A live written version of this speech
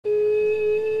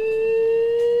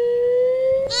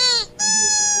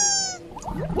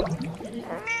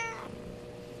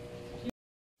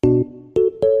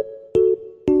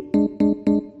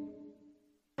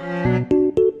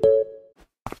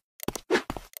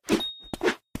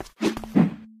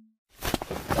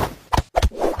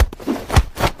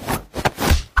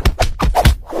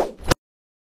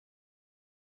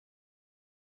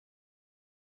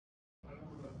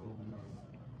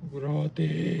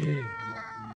Brody.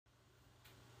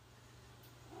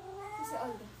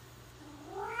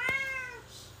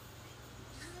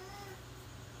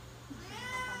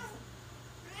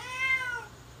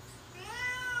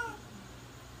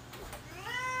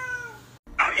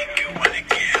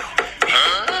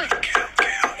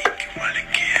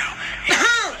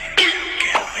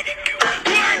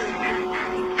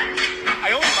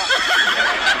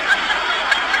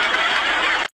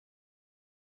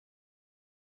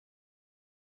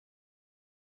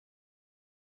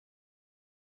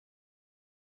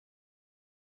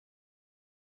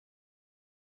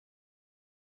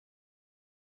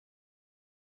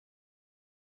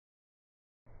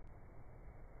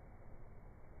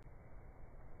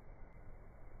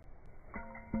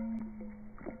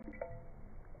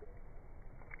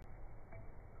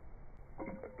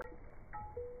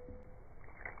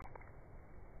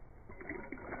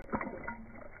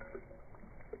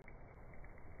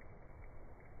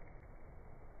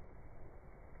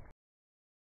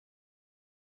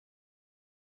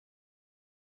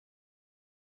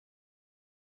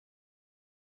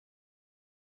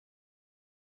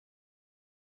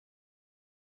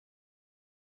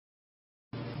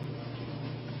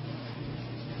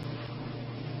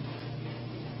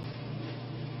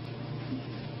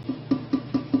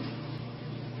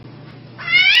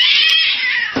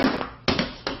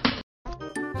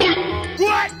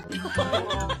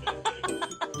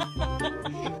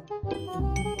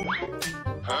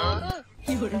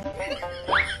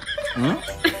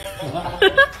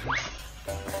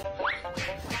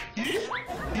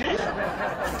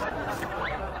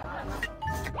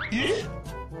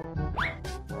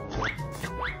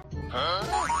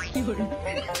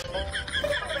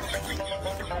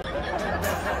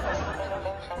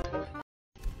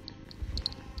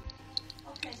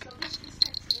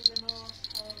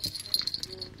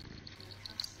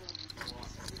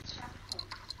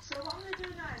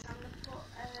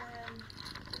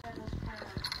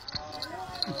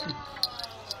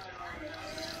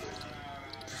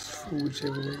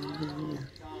 Whichever way you go, yeah.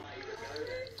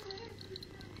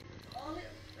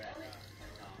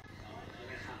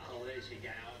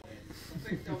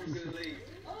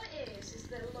 All it is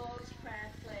the Lord's Prayer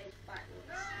played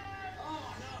backwards.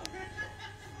 Oh no!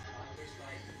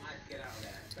 I'd get out of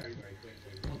there very, very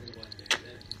quickly. Probably one day,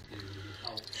 then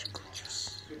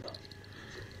just do the whole.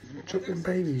 You not drop them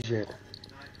babies yet?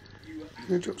 You're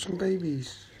going to drop some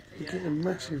babies. You're getting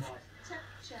massive.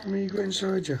 How many you got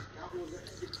inside you?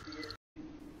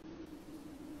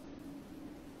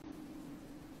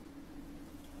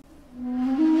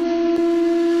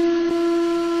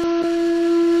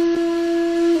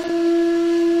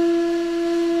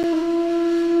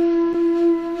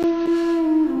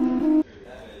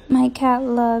 My cat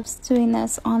loves doing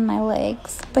this on my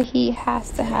legs, but he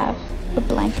has to have a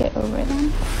blanket over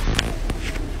them.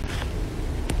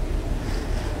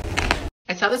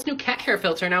 I saw this new cat hair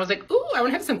filter and I was like, ooh, I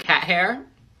want to have some cat hair.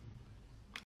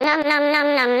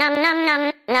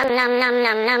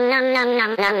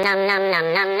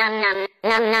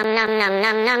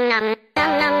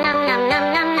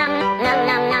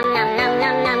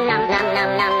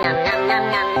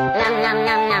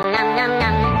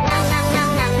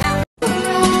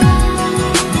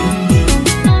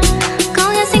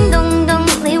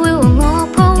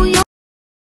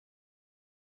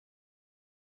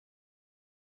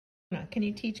 Can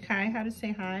you teach Kai how to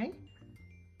say hi?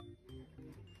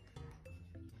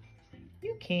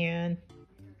 You can.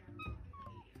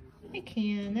 I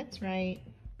can, that's right.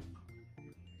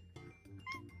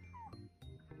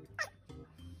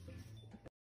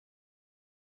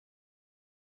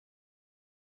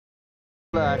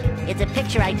 Look, it's a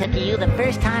picture I took of you the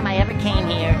first time I ever came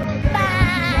here.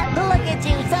 Ah, look at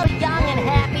you, so young and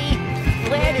happy.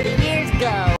 Where did the years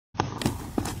go?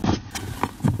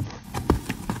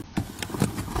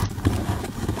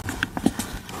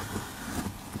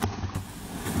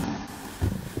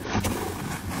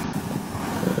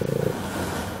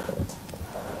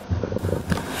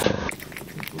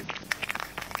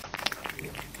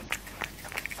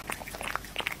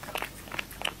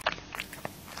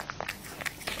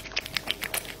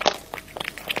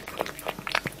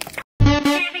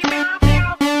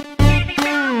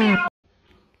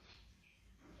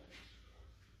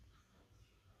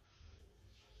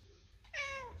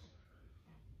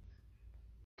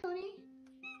 Tony,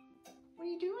 what are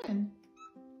you doing?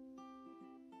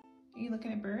 Are you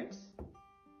looking at birds?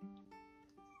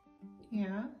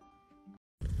 Yeah.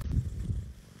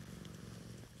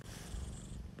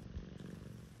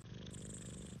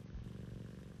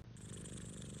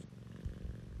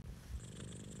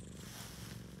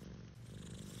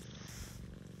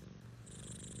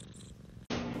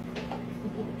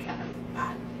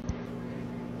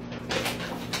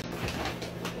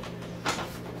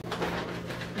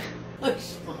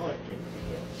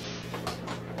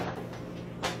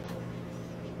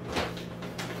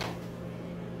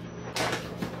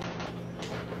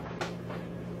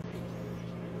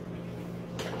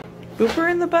 Boop her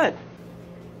in the butt.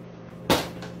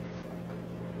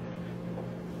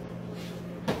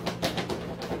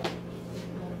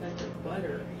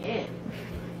 Butter head.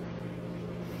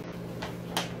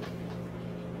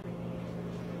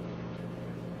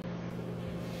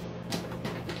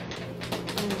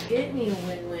 Get me a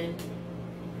win-win.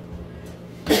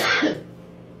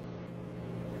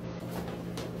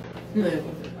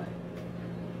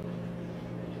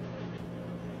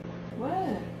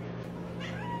 What?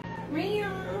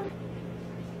 Meow.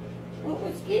 What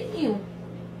was getting you?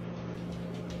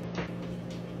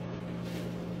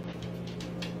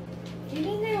 Get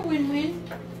in there, Win-Win.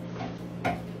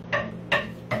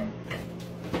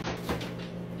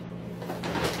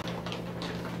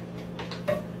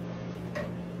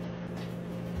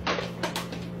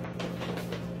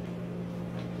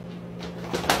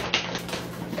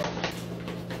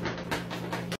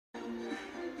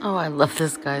 Oh, I love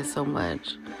this guy so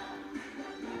much.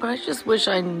 But I just wish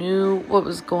I knew what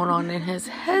was going on in his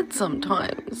head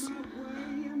sometimes.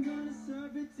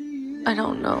 I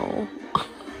don't know.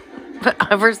 But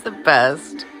Ivor's the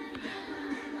best.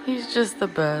 He's just the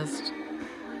best.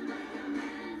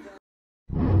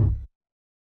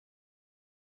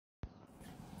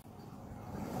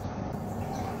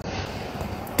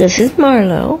 This is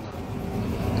Marlo.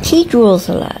 He drools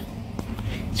a lot.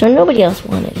 So nobody else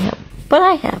wanted him. But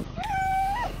I have.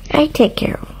 I take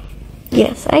care of him.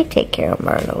 Yes, I take care of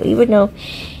Marlo. Even though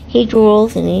he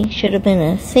drools and he should have been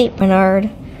a St. Bernard.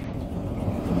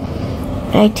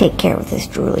 I take care of this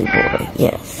drooly boy.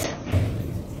 Yes.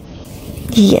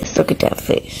 Yes, look at that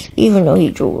face. Even though he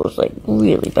drools like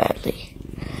really badly.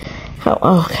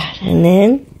 Oh God. And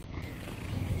then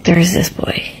there's this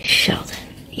boy, Sheldon.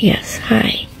 Yes,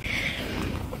 hi.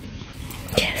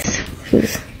 Yes,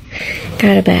 who's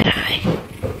got a bad eye.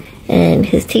 And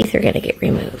his teeth are going to get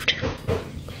removed.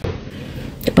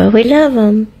 But we love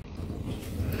him.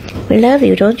 We love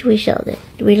you, don't we, Sheldon?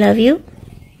 Do we love you?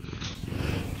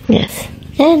 Yes.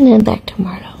 And then back to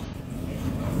Marlo.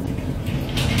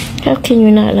 How can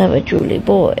you not love a drooly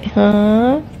boy,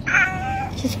 huh?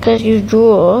 Just because you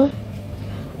drool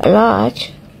a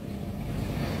lot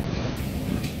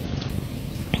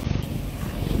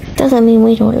doesn't mean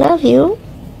we don't love you.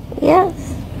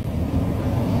 Yes.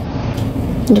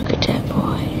 Look at that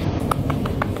boy.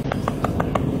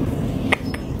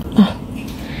 Oh.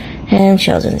 And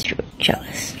Sheldon's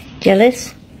jealous.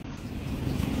 Jealous?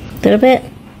 A little bit?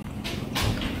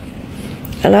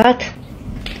 A lot?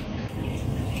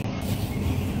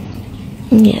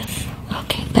 Yes.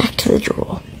 Okay, back to the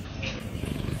drool.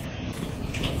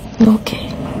 Okay.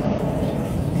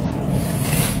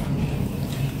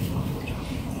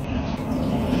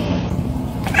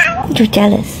 You're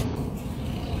jealous.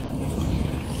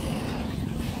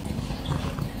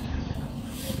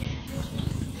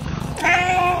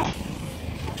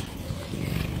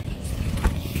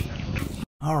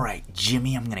 All right,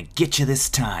 Jimmy, I'm gonna get you this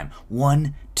time.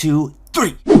 1, 2,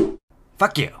 3.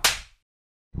 Fuck you.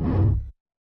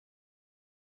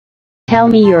 Tell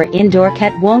me your indoor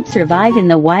cat won't survive in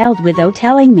the wild without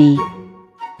telling me.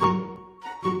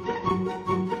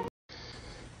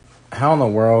 How in the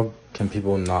world can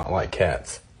people not like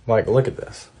cats? Like, look at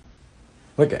this.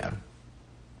 Look at him.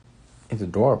 He's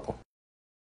adorable.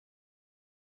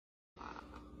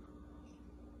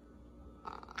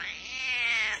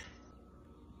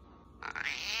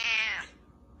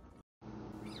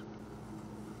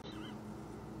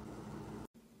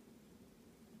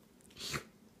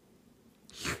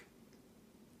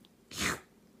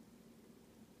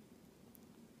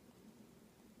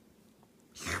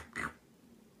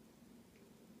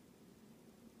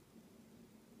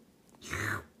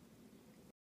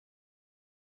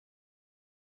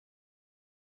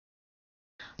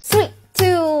 Three,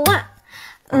 2,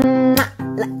 1.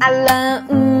 I love,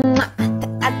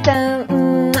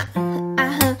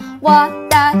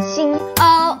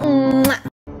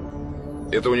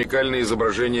 Это уникальное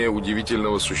изображение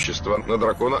удивительного существа. На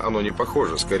дракона оно не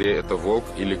похоже, скорее это волк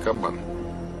или кабан.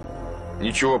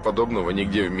 Ничего подобного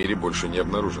нигде в мире больше не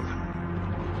обнаружено.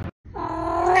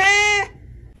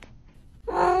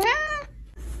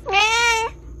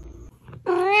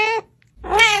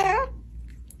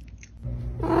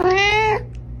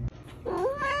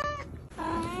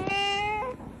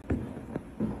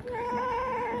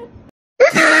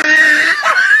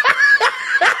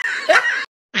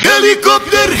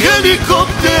 Helikopter,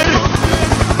 helikopter!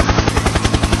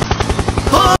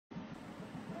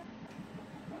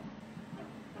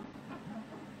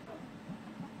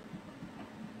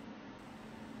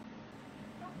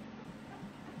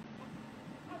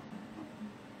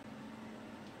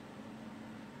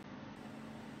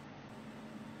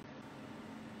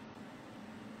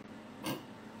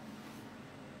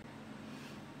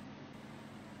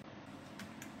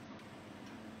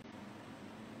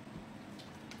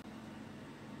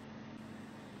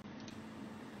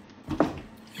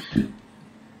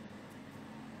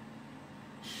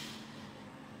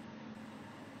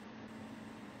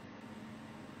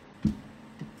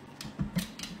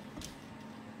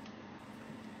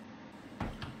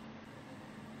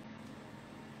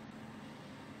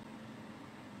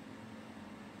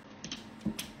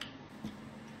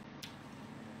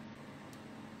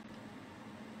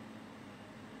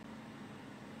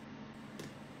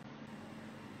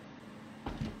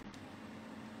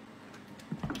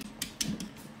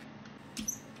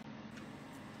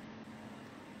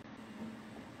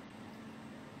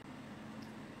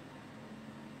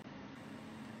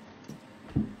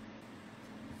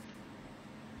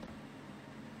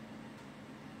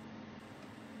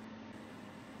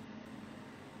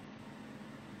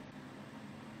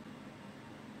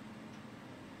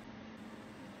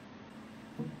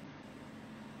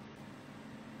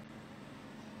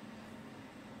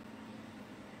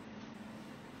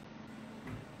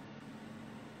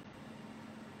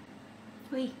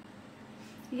 Wait,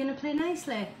 you gonna play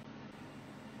nicely?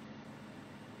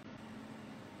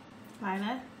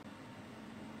 Lila?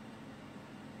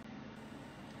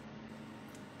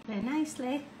 Play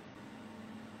nicely.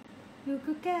 You're a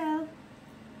good girl.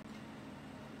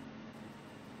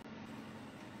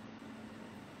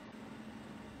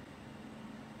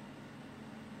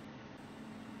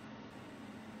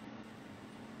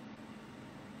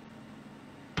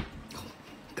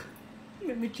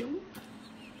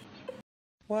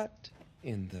 What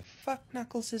in the fuck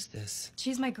knuckles is this?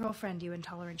 She's my girlfriend, you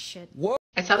intolerant shit. What?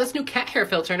 I saw this new cat hair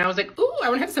filter and I was like, ooh, I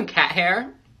want to have some cat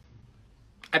hair.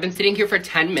 I've been sitting here for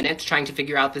 10 minutes trying to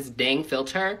figure out this dang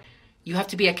filter. You have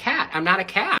to be a cat. I'm not a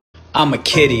cat. I'm a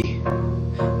kitty.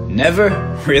 Never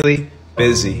really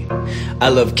busy. I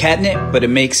love catnip, but it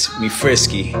makes me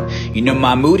frisky. You know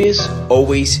my mood is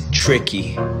always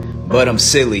tricky, but I'm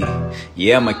silly.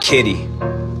 Yeah, I'm a kitty.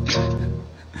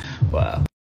 Wow.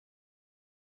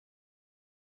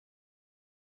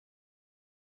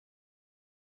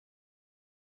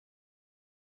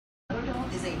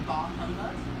 Is a bah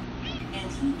humbug,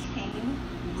 and he came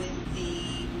with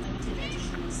the limited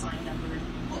edition signed numbered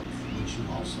book. Which you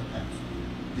also have.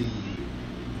 The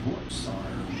books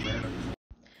are rare.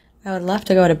 I would love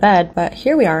to go to bed, but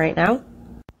here we are right now.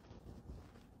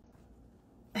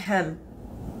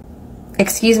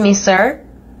 Excuse me, sir?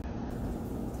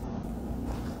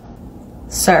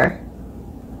 Sir.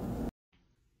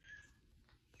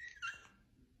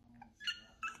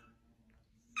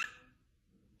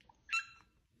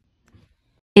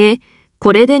え、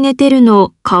これで寝てる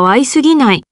のかわいすぎ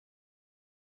ない。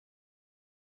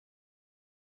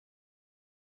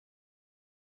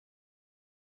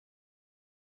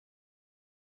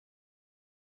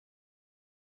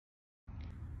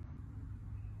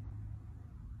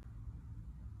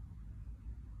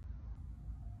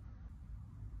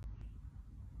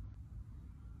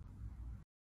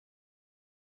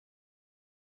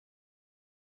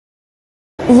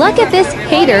Look at this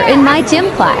hater in my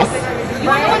gym class.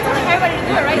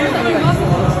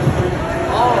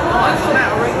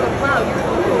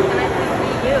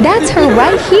 That's her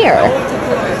right here.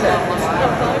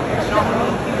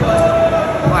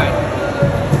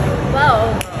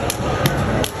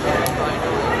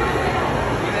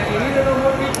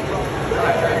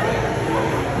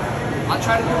 I'll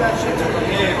try to do that shit too.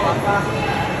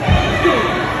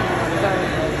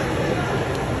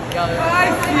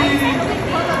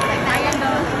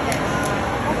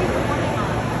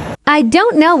 I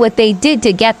don't know what they did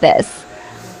to get this.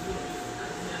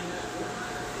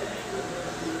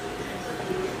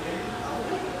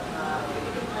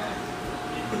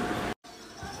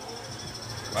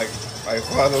 Like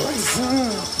father, like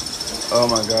son. Oh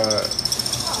my God.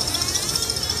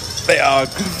 They are.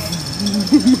 Oh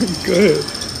my God.